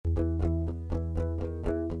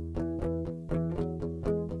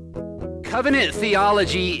Covenant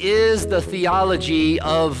theology is the theology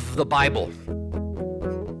of the Bible.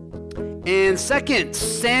 And 2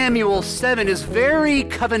 Samuel 7 is very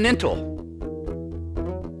covenantal.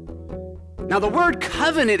 Now, the word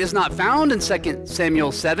covenant is not found in 2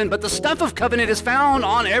 Samuel 7, but the stuff of covenant is found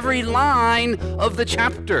on every line of the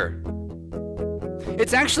chapter.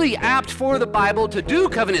 It's actually apt for the Bible to do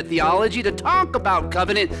covenant theology, to talk about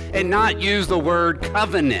covenant and not use the word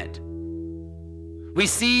covenant. We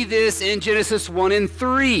see this in Genesis 1 and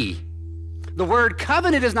 3. The word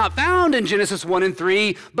covenant is not found in Genesis 1 and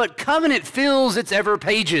 3, but covenant fills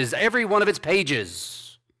every one of its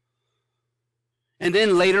pages. And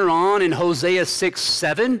then later on in Hosea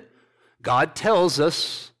 6:7, God tells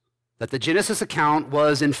us that the Genesis account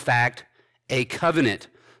was in fact a covenant.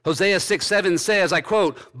 Hosea 6:7 says, I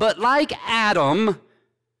quote, "But like Adam,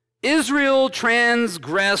 Israel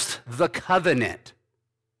transgressed the covenant."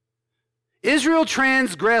 Israel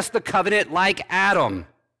transgressed the covenant like Adam.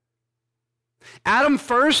 Adam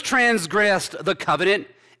first transgressed the covenant,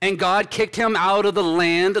 and God kicked him out of the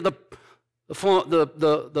land, the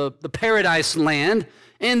paradise land.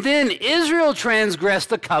 And then Israel transgressed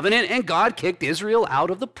the covenant, and God kicked Israel out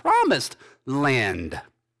of the promised land.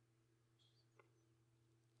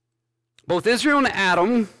 Both Israel and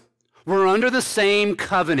Adam were under the same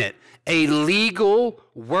covenant, a legal,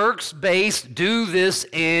 works-based, do this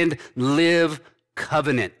and live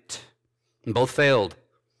covenant. And both failed.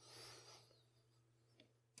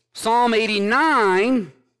 Psalm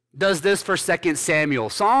 89 does this for 2 Samuel.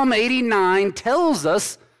 Psalm 89 tells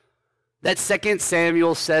us that 2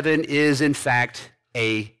 Samuel 7 is in fact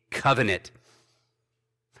a covenant.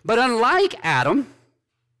 But unlike Adam,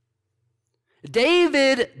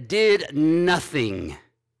 David did nothing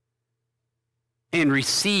and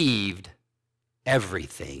received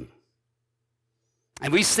everything.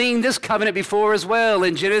 And we've seen this covenant before as well.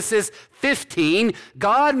 In Genesis 15,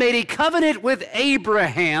 God made a covenant with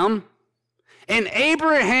Abraham, and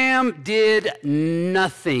Abraham did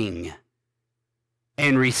nothing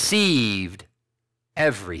and received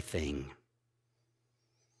everything.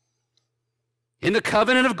 In the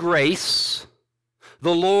covenant of grace,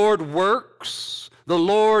 the Lord works, the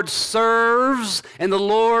Lord serves, and the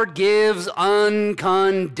Lord gives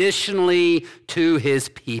unconditionally to his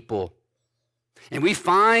people. And we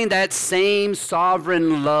find that same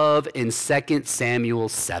sovereign love in 2 Samuel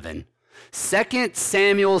 7. 2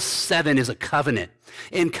 Samuel 7 is a covenant,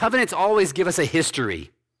 and covenants always give us a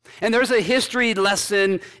history. And there's a history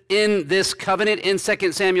lesson in this covenant in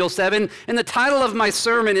 2 Samuel 7, and the title of my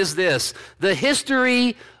sermon is this: The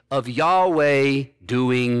History of Yahweh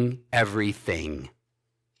Doing Everything.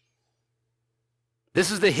 This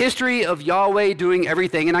is the history of Yahweh doing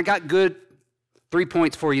everything, and I got good 3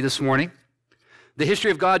 points for you this morning. The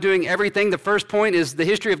history of God doing everything. The first point is the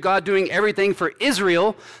history of God doing everything for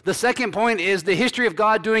Israel. The second point is the history of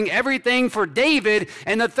God doing everything for David.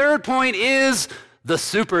 And the third point is the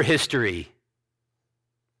super history.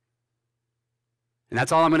 And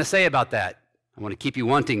that's all I'm going to say about that. I want to keep you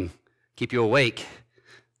wanting, keep you awake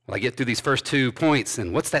while I get through these first 2 points.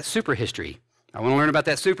 And what's that super history? I want to learn about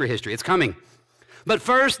that super history. It's coming. But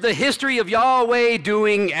first, the history of Yahweh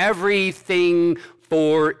doing everything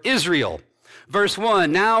for Israel. Verse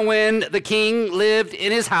 1, now when the king lived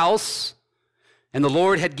in his house, and the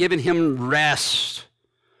Lord had given him rest.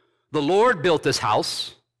 The Lord built this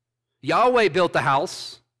house. Yahweh built the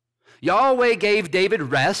house. Yahweh gave David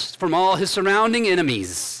rest from all his surrounding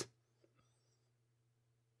enemies.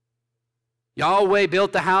 Yahweh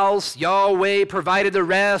built the house. Yahweh provided the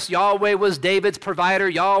rest. Yahweh was David's provider.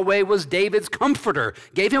 Yahweh was David's comforter,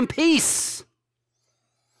 gave him peace.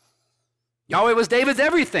 Yahweh was David's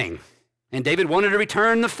everything. And David wanted to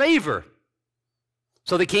return the favor.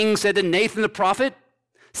 So the king said to Nathan the prophet,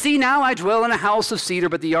 "See now, I dwell in a house of cedar,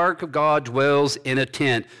 but the ark of God dwells in a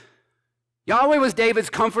tent." Yahweh was David's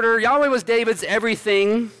comforter. Yahweh was David's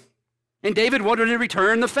everything. And David wanted to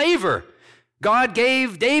return the favor. God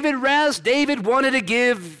gave David rest. David wanted to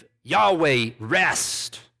give Yahweh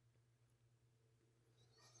rest.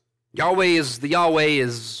 He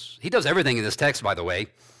does everything in this text, by the way.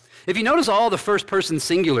 If you notice all the first-person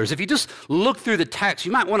singulars, if you just look through the text,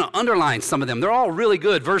 you might want to underline some of them. They're all really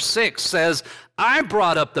good. Verse 6 says, I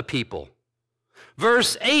brought up the people.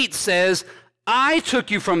 Verse 8 says, I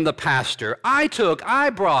took you from the pasture. I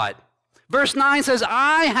brought. Verse 9 says,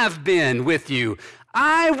 I have been with you.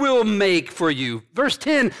 I will make for you. Verse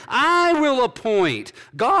 10, I will appoint.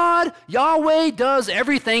 God, Yahweh, does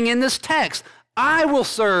everything in this text. I will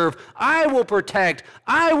serve, I will protect,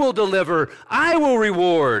 I will deliver, I will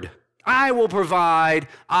reward, I will provide,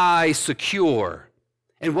 I secure.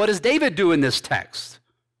 And what does David do in this text?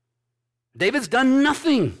 David's done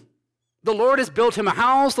nothing. The Lord has built him a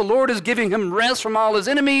house. The Lord is giving him rest from all his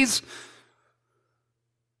enemies.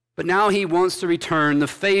 But now he wants to return the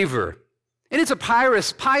favor. And it's a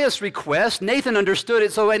pious request. Nathan understood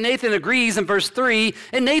it, so Nathan agrees in verse 3.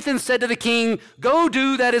 And Nathan said to the king, "Go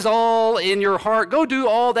do that is all in your heart. Go do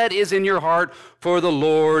all that is in your heart, for the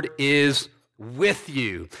Lord is with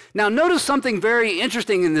you." Now notice something very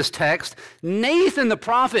interesting in this text. Nathan the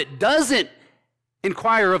prophet doesn't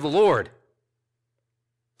inquire of the Lord.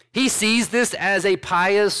 He sees this as a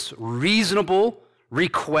pious, reasonable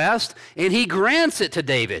request, and he grants it to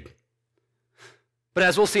David. But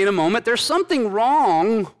as we'll see in a moment, there's something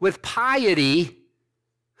wrong with piety.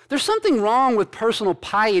 There's something wrong with personal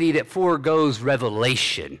piety that foregoes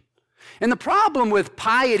revelation. And the problem with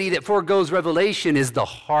piety that foregoes revelation is the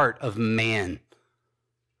heart of man.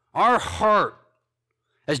 Our heart,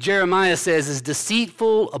 as Jeremiah says, is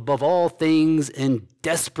deceitful above all things and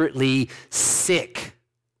desperately sick.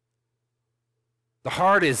 The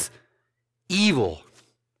heart is evil,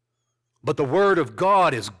 but the word of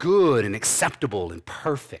God is good and acceptable and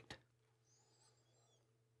perfect.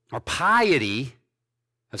 Our piety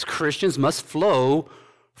as Christians must flow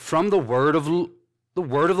from the word of the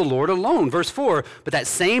Lord alone. Verse 4, but that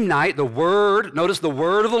same night notice the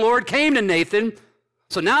word of the Lord came to Nathan.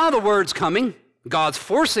 So now the word's coming. God's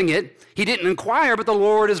forcing it. He didn't inquire, but the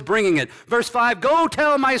Lord is bringing it. Verse 5, go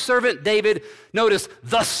tell my servant David, notice,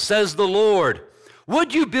 thus says the Lord,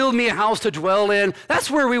 would you build me a house to dwell in? That's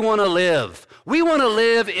where we want to live. We want to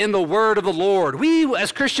live in the word of the Lord. We,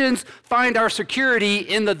 as Christians, find our security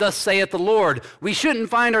in the thus saith the Lord. We shouldn't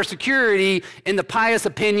find our security in the pious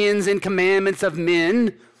opinions and commandments of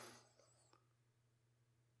men.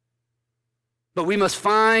 But we must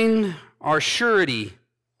find our surety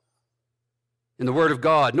in the word of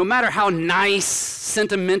God. No matter how nice,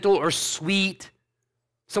 sentimental, or sweet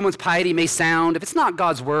someone's piety may sound, if it's not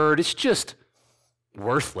God's word, it's just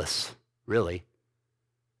worthless, really.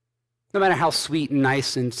 No matter how sweet and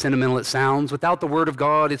nice and sentimental it sounds, without the word of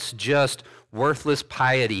God, it's just worthless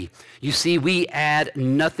piety. You see, we add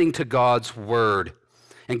nothing to God's word,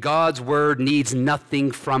 and God's word needs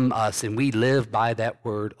nothing from us, and we live by that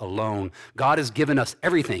word alone. God has given us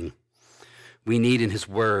everything we need in his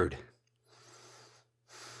word.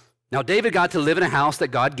 Now, David got to live in a house that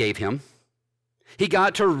God gave him. He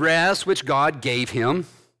got to rest, which God gave him.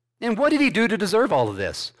 And what did he do to deserve all of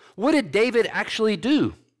this? What did David actually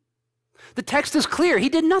do? The text is clear. He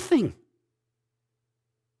did nothing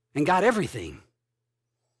and got everything.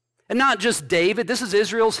 And not just David, this is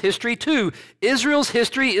Israel's history too. Israel's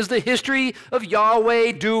history is the history of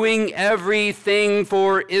Yahweh doing everything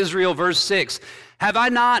for Israel. Verse 6, have I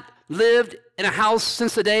not lived in a house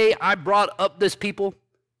since the day I brought up this people?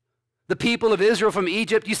 The people of Israel from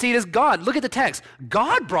Egypt, you see it as God. Look at the text.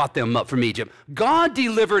 God brought them up from Egypt. God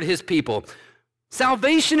delivered his people.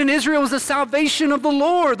 Salvation in Israel is the salvation of the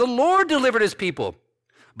Lord. The Lord delivered his people.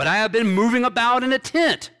 But I have been moving about in a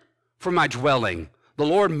tent for my dwelling. The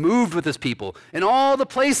Lord moved with his people in all the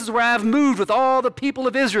places where I have moved with all the people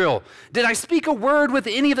of Israel. Did I speak a word with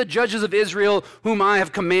any of the judges of Israel whom I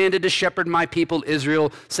have commanded to shepherd my people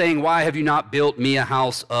Israel, saying, why have you not built me a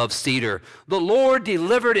house of cedar? The Lord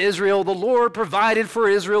delivered Israel. The Lord provided for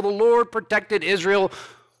Israel. The Lord protected Israel.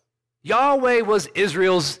 Yahweh was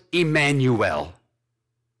Israel's Emmanuel.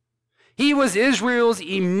 He was Israel's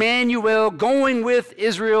Emmanuel, going with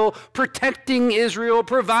Israel, protecting Israel,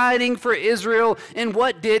 providing for Israel. And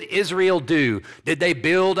what did Israel do? Did they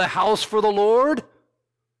build a house for the Lord?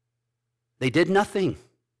 They did nothing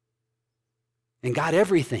and got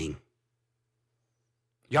everything.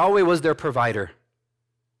 Yahweh was their provider.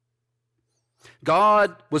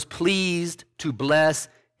 God was pleased to bless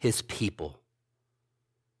his people.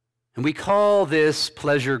 And we call this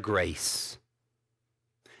pleasure grace.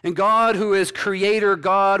 And God, who is creator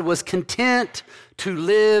God, was content to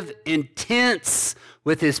live in tents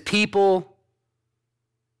with his people.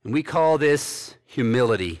 And we call this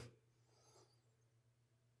humility.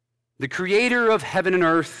 The creator of heaven and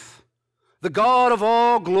earth, the God of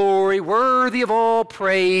all glory, worthy of all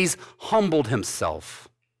praise, humbled himself.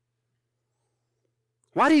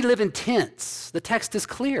 Why did he live in tents? The text is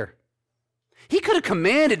clear. He could have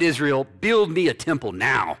commanded Israel, build me a temple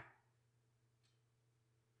now.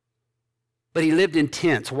 But he lived in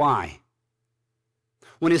tents. Why?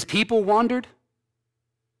 When his people wandered,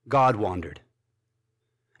 God wandered.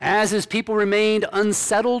 As his people remained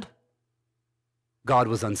unsettled, God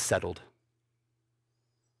was unsettled.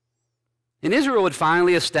 And Israel would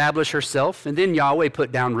finally establish herself, and then Yahweh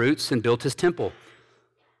put down roots and built his temple.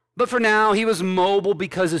 But for now, he was mobile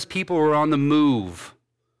because his people were on the move.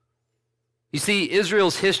 You see,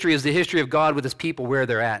 Israel's history is the history of God with his people where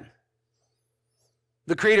they're at.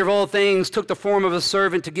 The creator of all things took the form of a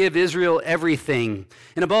servant to give Israel everything.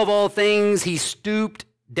 And above all things, he stooped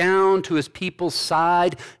down to his people's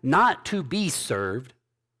side, not to be served,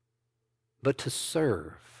 but to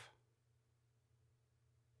serve.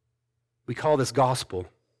 We call this gospel.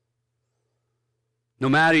 No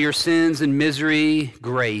matter your sins and misery,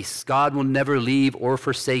 grace, God will never leave or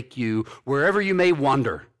forsake you wherever you may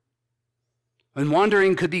wander. And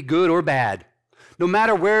wandering could be good or bad. No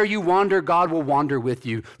matter where you wander, God will wander with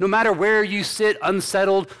you. No matter where you sit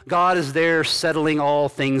unsettled, God is there settling all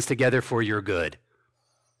things together for your good.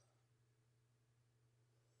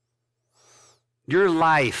 Your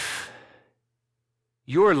life,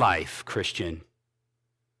 Christian,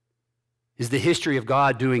 is the history of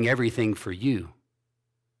God doing everything for you.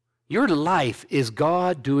 Your life is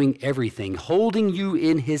God doing everything, holding you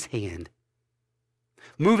in his hand,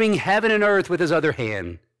 moving heaven and earth with his other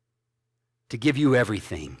hand to give you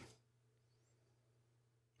everything.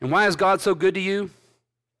 And why is God so good to you?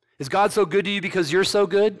 Is God so good to you because you're so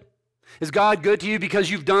good? Is God good to you because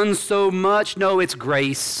you've done so much? No, it's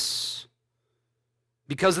grace.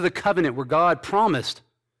 Because of the covenant where God promised,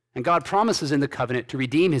 and God promises in the covenant to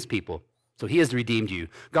redeem his people. So he has redeemed you.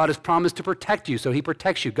 God has promised to protect you, so he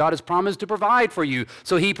protects you. God has promised to provide for you,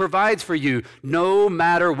 so he provides for you, no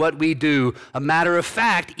matter what we do. A matter of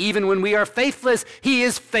fact, even when we are faithless, he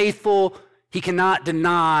is faithful. He cannot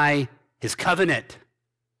deny his covenant.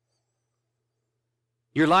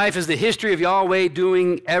 Your life is the history of Yahweh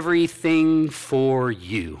doing everything for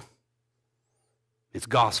you. It's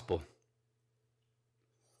gospel.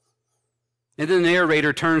 And then the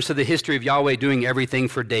narrator turns to the history of Yahweh doing everything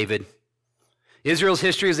for David. Israel's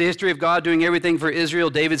history is the history of God doing everything for Israel.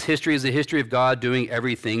 David's history is the history of God doing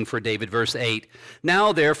everything for David. Verse 8.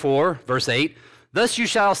 Now, therefore, verse 8, thus you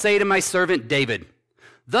shall say to my servant David,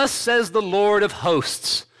 thus says the Lord of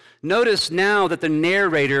hosts. Notice now that the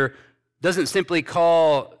narrator doesn't simply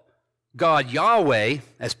call God Yahweh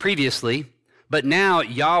as previously, but now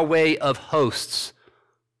Yahweh of hosts.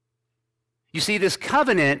 You see, this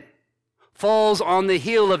covenant falls on the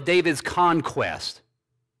heel of David's conquest.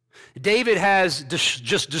 David has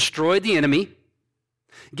just destroyed the enemy.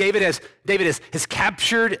 David has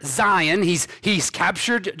captured Zion. He's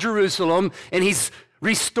captured Jerusalem, and he's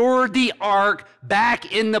restored the ark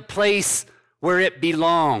back in the place where it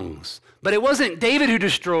belongs. But it wasn't David who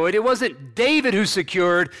destroyed. It wasn't David who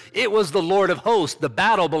secured. It was the Lord of hosts. The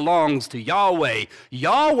battle belongs to Yahweh.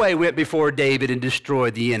 Yahweh went before David and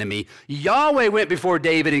destroyed the enemy. Yahweh went before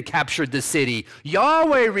David and captured the city.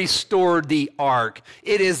 Yahweh restored the ark.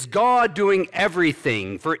 It is God doing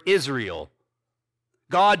everything for Israel.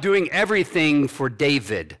 God doing everything for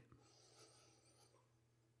David.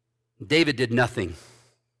 David did nothing.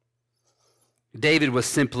 David was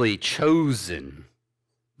simply chosen.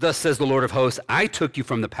 Thus says the Lord of hosts, I took you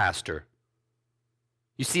from the pasture.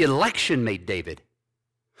 You see, election made David.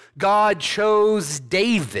 God chose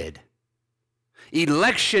David.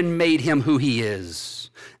 Election made him who he is.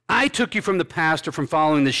 I took you from the pasture, from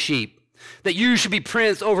following the sheep, that you should be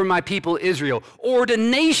prince over my people Israel.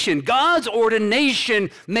 Ordination, God's ordination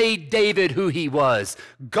made David who he was.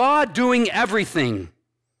 God doing everything,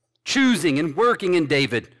 choosing and working in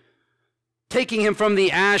David, taking him from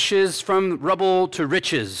the ashes, from rubble to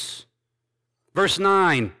riches. Verse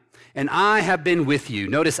 9, and I have been with you.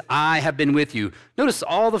 Notice, I have been with you. Notice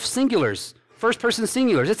all the singulars, first person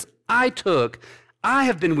singulars. It's I took. I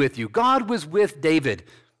have been with you. God was with David.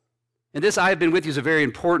 And this I have been with you is a very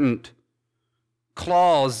important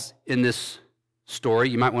clause in this story.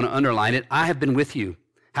 You might want to underline it. I have been with you.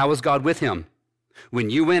 How was God with him? When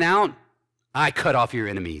you went out, I cut off your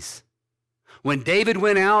enemies. When David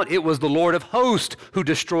went out, it was the Lord of hosts who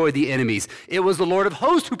destroyed the enemies. It was the Lord of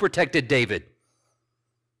hosts who protected David.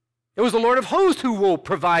 It was the Lord of hosts who will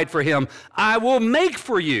provide for him. I will make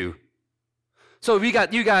for you. So you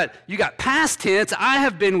got past tense, I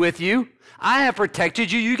have been with you. I have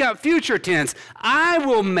protected you. You got future tense, I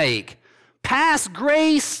will make. Past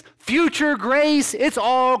grace, future grace, it's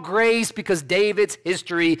all grace because David's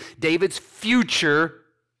history, David's future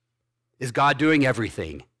is God doing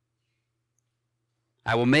everything.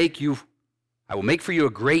 I will make for you a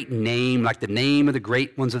great name, like the name of the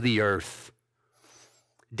great ones of the earth.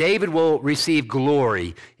 David will receive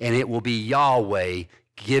glory, and it will be Yahweh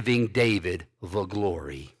giving David the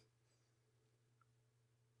glory.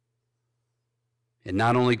 And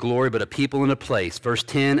not only glory, but a people and a place. Verse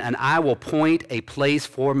 10, and I will appoint a place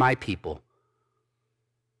for my people.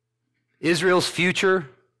 Israel's future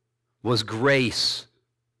was grace.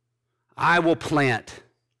 I will plant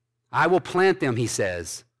them, he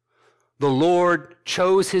says. The Lord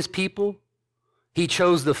chose his people. He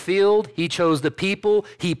chose the field. He chose the people.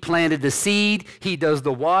 He planted the seed. He does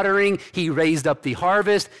the watering. He raised up the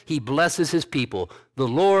harvest. He blesses his people. The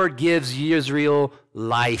Lord gives Israel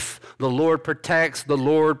life. The Lord protects. The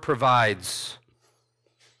Lord provides.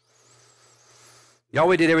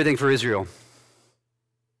 Yahweh did everything for Israel.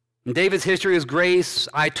 And David's history is grace.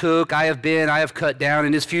 I took, I have been, I have cut down.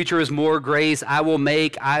 And his future is more grace. I will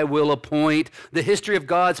make, I will appoint. The history of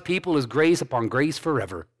God's people is grace upon grace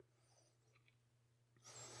forever.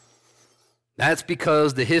 That's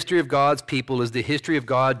because the history of God's people is the history of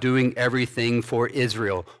God doing everything for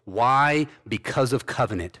Israel. Why? Because of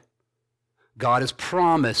covenant. God has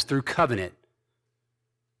promised through covenant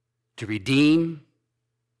to redeem,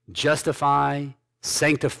 justify,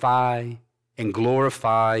 sanctify, and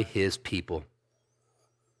glorify his people.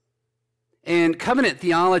 And covenant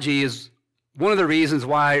theology is one of the reasons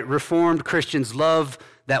why Reformed Christians love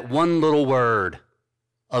that one little word,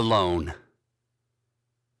 alone.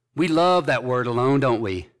 We love that word alone, don't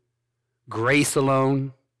we? Grace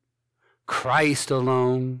alone, Christ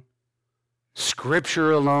alone,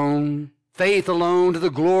 Scripture alone, faith alone, to the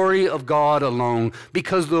glory of God alone,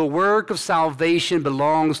 because the work of salvation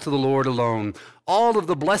belongs to the Lord alone. All of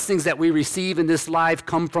the blessings that we receive in this life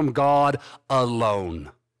come from God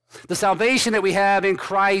alone. The salvation that we have in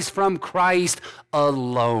Christ from Christ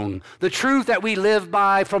alone. The truth that we live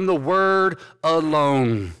by from the Word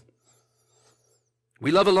alone. We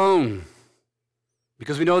love alone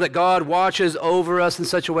because we know that God watches over us in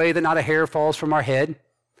such a way that not a hair falls from our head.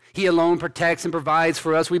 He alone protects and provides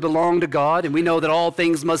for us. We belong to God, and we know that all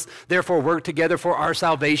things must therefore work together for our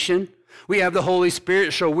salvation. We have the Holy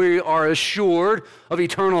Spirit, so we are assured of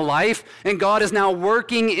eternal life, and God is now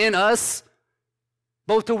working in us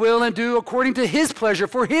both to will and do according to his pleasure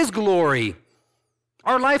for his glory.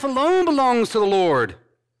 Our life alone belongs to the Lord.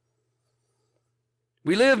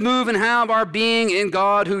 We live, move, and have our being in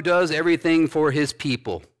God who does everything for his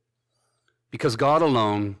people. Because God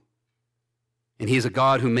alone, and he is a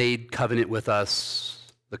God who made covenant with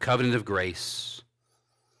us, the covenant of grace.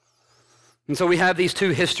 And so we have these two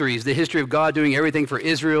histories, the history of God doing everything for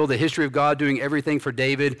Israel, the history of God doing everything for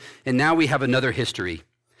David, and now we have another history.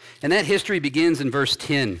 And that history begins in verse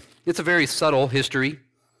 10. It's a very subtle history.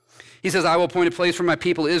 He says, I will appoint a place for my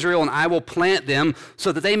people Israel, and I will plant them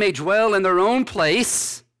so that they may dwell in their own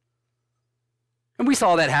place. And we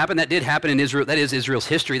saw that happen. That did happen in Israel. That is Israel's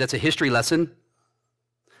history. That's a history lesson.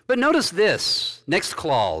 But notice this, next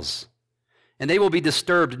clause, and they will be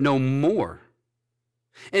disturbed no more.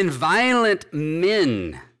 And violent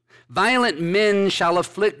men shall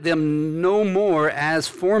afflict them no more as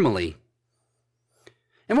formerly.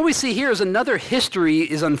 And what we see here is another history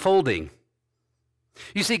is unfolding.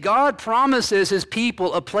 You see, God promises his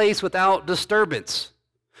people a place without disturbance.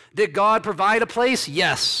 Did God provide a place?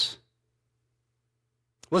 Yes.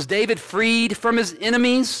 Was David freed from his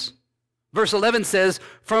enemies? Verse 11 says,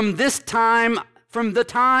 from the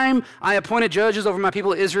time I appointed judges over my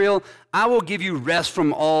people Israel, I will give you rest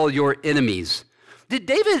from all your enemies. Did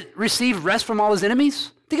David receive rest from all his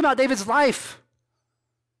enemies? Think about David's life.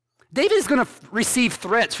 David is going to receive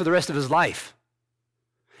threats for the rest of his life.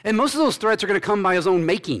 And most of those threats are going to come by his own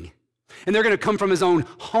making. And they're going to come from his own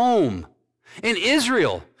home. In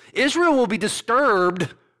Israel will be disturbed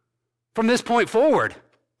from this point forward.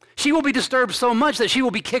 She will be disturbed so much that she will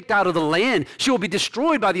be kicked out of the land. She will be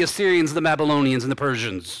destroyed by the Assyrians, the Babylonians, and the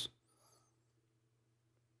Persians.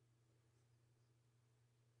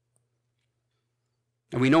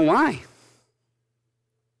 And we know why.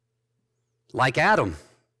 Like Adam,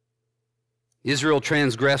 Israel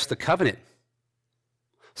transgressed the covenant.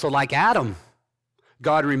 So like Adam,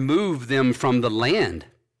 God removed them from the land.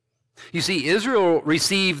 You see, Israel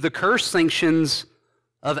received the curse sanctions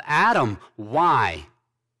of Adam. Why?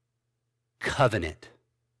 Covenant.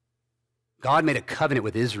 God made a covenant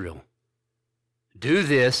with Israel. Do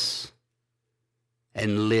this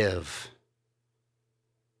and live.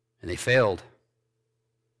 And they failed.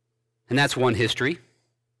 And that's one history.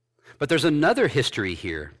 But there's another history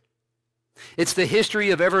here. It's the history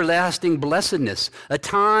of everlasting blessedness, a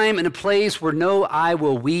time and a place where no eye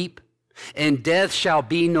will weep, and death shall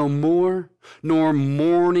be no more, nor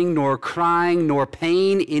mourning, nor crying, nor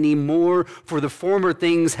pain any more, for the former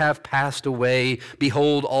things have passed away.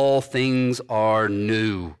 Behold, all things are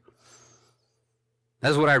new.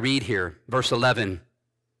 That's what I read here, verse 11.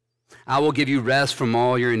 I will give you rest from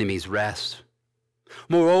all your enemies, rest.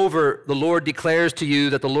 Moreover, the Lord declares to you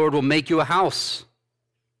that the Lord will make you a house.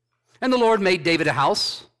 And the Lord made David a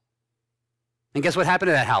house. And guess what happened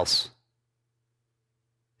to that house?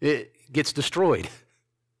 It gets destroyed.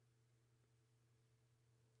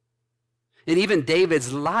 And even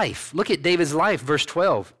David's life. Look at David's life, verse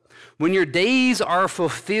 12. When your days are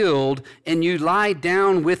fulfilled and you lie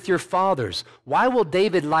down with your fathers. Why will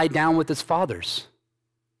David lie down with his fathers?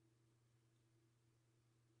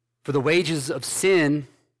 For the wages of sin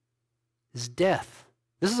is death.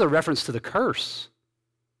 This is a reference to the curse.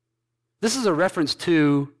 This is a reference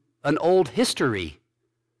to an old history.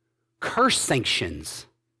 Curse sanctions.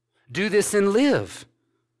 Do this and live.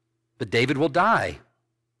 But David will die.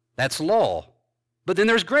 That's law. But then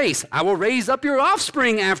there's grace. I will raise up your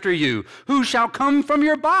offspring after you, who shall come from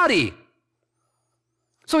your body.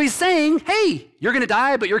 So he's saying, hey, you're going to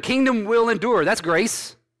die, but your kingdom will endure. That's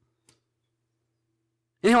grace.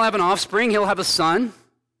 And he'll have an offspring. He'll have a son.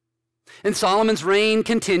 And Solomon's reign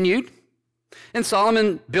continued. And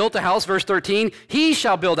Solomon built a house, verse 13. He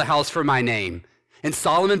shall build a house for my name. And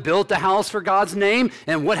Solomon built a house for God's name.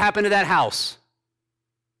 And what happened to that house?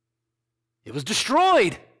 It was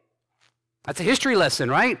destroyed. That's a history lesson,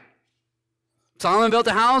 right? Solomon built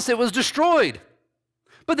a house, it was destroyed.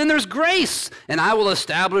 But then there's grace, and I will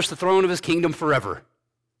establish the throne of his kingdom forever.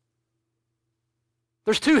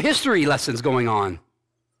 There's two history lessons going on.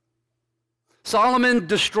 Solomon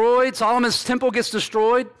destroyed, Solomon's temple gets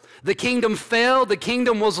destroyed, the kingdom fell, the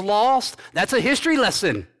kingdom was lost. That's a history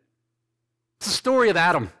lesson. It's the story of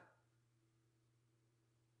Adam.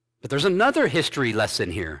 But there's another history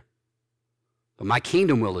lesson here. But my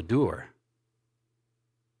kingdom will endure.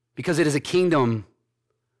 Because it is a kingdom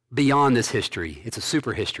beyond this history. It's a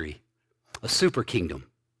super history, a super kingdom,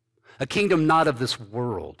 a kingdom not of this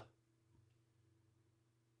world.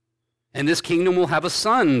 And this kingdom will have a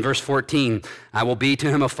son, verse 14. I will be to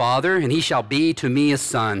him a father, and he shall be to me a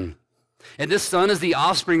son. And this son is the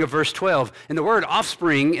offspring of verse 12. And the word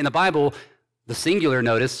offspring in the Bible, the singular,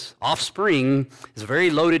 notice, offspring is a very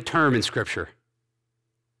loaded term in Scripture.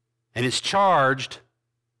 And it's charged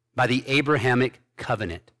by the Abrahamic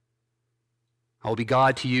covenant. I will be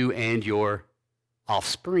God to you and your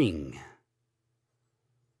offspring.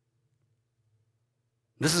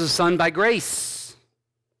 This is a son by grace.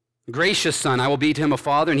 Gracious son, I will be to him a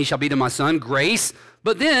father, and he shall be to my son. Grace,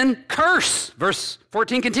 but then curse. Verse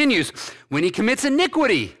 14 continues. When he commits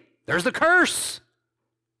iniquity, there's the curse.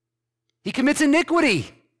 He commits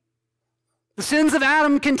iniquity. The sins of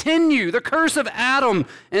Adam continue, the curse of Adam,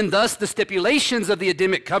 and thus the stipulations of the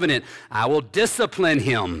Adamic covenant. I will discipline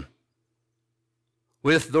him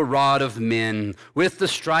with the rod of men, with the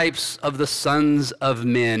stripes of the sons of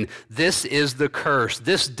men. This is the curse.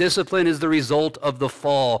 This discipline is the result of the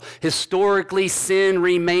fall. Historically, sin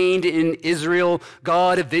remained in Israel.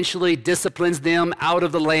 God eventually disciplines them out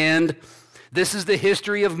of the land. This is the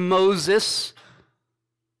history of Moses,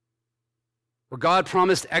 where God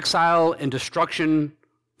promised exile and destruction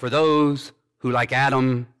for those who, like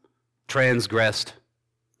Adam, transgressed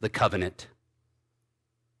the covenant.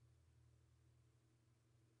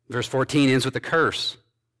 Verse 14 ends with the curse.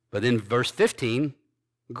 But then verse 15,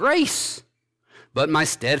 grace. But my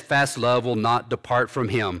steadfast love will not depart from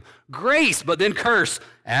him. Grace, but then curse,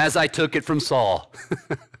 as I took it from Saul.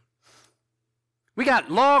 We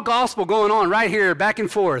got law gospel going on right here, back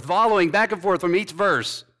and forth, following back and forth from each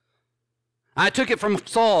verse. I took it from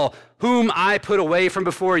Saul, whom I put away from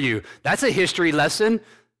before you. That's a history lesson.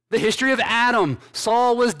 The history of Adam.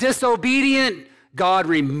 Saul was disobedient. God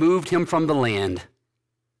removed him from the land.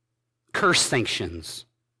 Curse sanctions.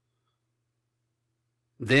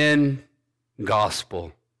 Then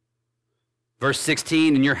gospel. Verse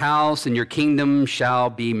 16, and your house and your kingdom shall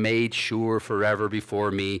be made sure forever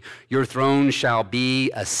before me. Your throne shall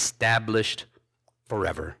be established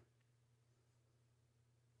forever.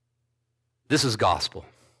 This is gospel.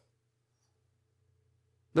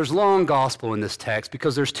 There's long gospel in this text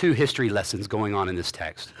because there's two history lessons going on in this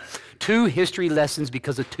text. Two history lessons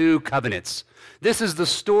because of two covenants. This is the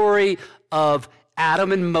story of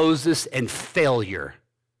Adam and Moses and failure.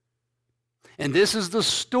 And this is the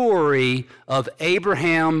story of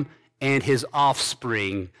Abraham and his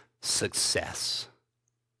offspring success.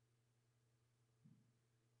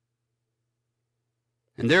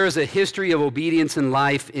 And there is a history of obedience in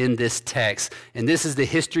life in this text. And this is the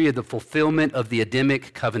history of the fulfillment of the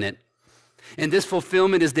Adamic covenant. And this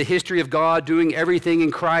fulfillment is the history of God doing everything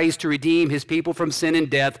in Christ to redeem his people from sin and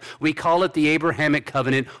death. We call it the Abrahamic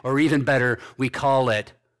covenant, or even better, we call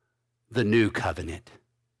it the new covenant.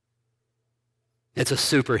 It's a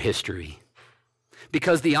super history.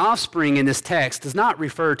 Because the offspring in this text does not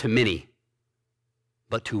refer to many,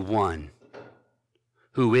 but to one,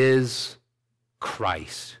 who is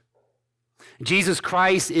Christ. Jesus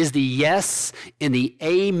Christ is the yes and the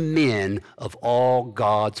amen of all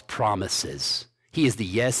God's promises. He is the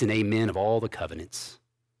yes and amen of all the covenants.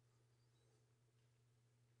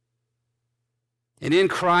 And in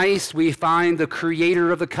Christ, we find the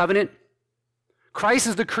creator of the covenant. Christ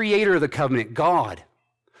is the creator of the covenant, God,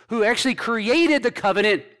 who actually created the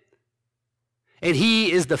covenant. And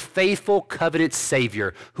he is the faithful covenant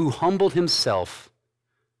Savior who humbled himself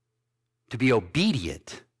to be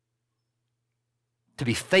obedient, to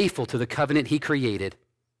be faithful to the covenant he created.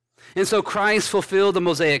 And so Christ fulfilled the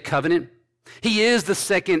Mosaic covenant. He is the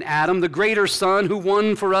second Adam, the greater Son who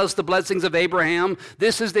won for us the blessings of Abraham.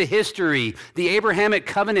 This is the history. The Abrahamic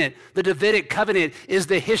covenant, the Davidic covenant is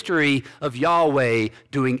the history of Yahweh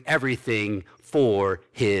doing everything for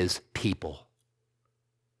his people.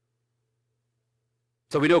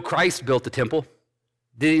 So we know Christ built the temple.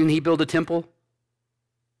 Didn't he build a temple?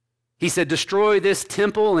 He said, destroy this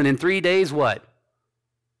temple, and in 3 days, what?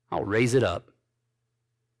 I'll raise it up.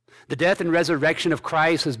 The death and resurrection of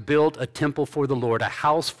Christ has built a temple for the Lord, a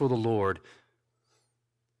house for the Lord.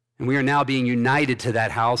 And we are now being united to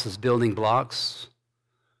that house as building blocks,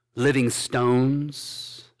 living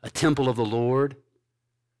stones, a temple of the Lord.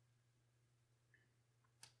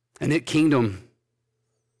 And that kingdom,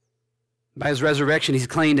 by his resurrection, he's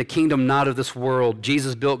claimed a kingdom not of this world.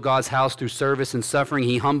 Jesus built God's house through service and suffering.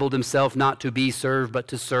 He humbled himself not to be served, but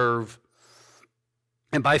to serve.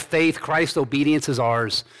 And by faith, Christ's obedience is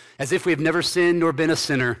ours, as if we have never sinned nor been a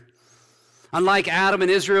sinner. Unlike Adam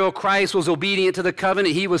and Israel, Christ was obedient to the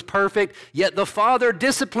covenant. He was perfect, yet the Father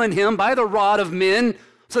disciplined him by the rod of men,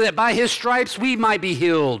 so that by his stripes we might be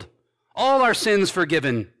healed, all our sins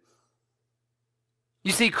forgiven.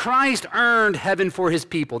 You see, Christ earned heaven for his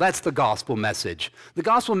people. That's the gospel message. The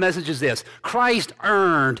gospel message is this: Christ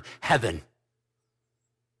earned heaven.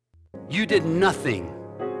 You did nothing,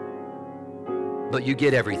 but you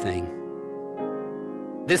get everything.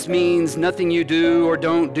 This means nothing you do or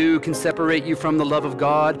don't do can separate you from the love of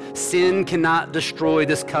God. Sin cannot destroy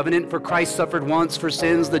this covenant, for Christ suffered once for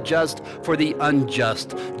sins, the just for the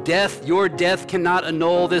unjust. Death, your death cannot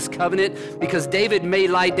annul this covenant, because David may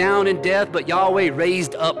lie down in death, but Yahweh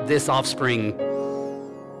raised up this offspring.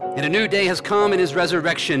 And a new day has come in his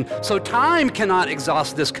resurrection, so time cannot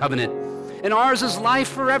exhaust this covenant. And ours is life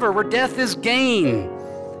forever, where death is gain.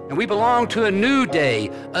 And we belong to a new day,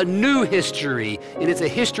 a new history, and it's a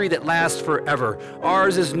history that lasts forever.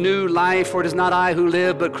 Ours is new life, for it is not I who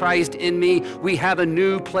live, but Christ in me. We have a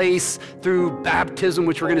new place through baptism,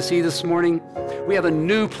 which we're going to see this morning. We have a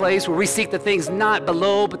new place where we seek the things not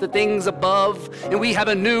below, but the things above. And we have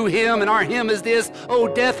a new hymn, and our hymn is this: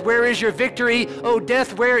 "O death, where is your victory? O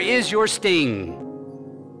death, where is your sting?"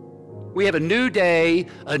 We have a new day,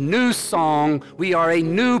 a new song. We are a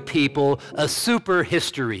new people, a super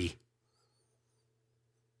history.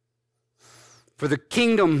 For the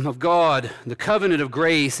kingdom of God, the covenant of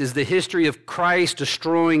grace, is the history of Christ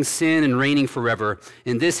destroying sin and reigning forever.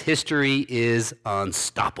 And this history is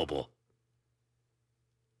unstoppable.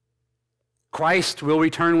 Christ will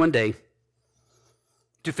return one day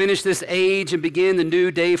to finish this age and begin the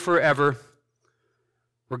new day forever,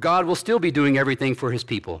 where God will still be doing everything for his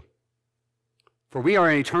people. For we are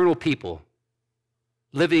an eternal people,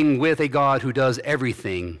 living with a God who does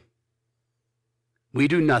everything. We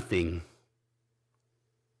do nothing,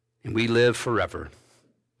 and we live forever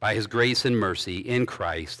by his grace and mercy in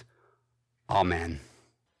Christ. Amen.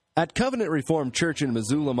 At Covenant Reformed Church in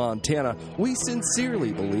Missoula, Montana, we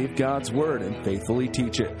sincerely believe God's Word and faithfully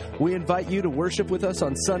teach it. We invite you to worship with us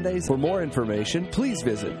on Sundays. For more information, please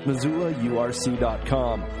visit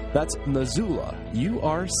MissoulaURC.com. That's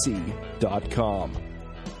MissoulaURC.com.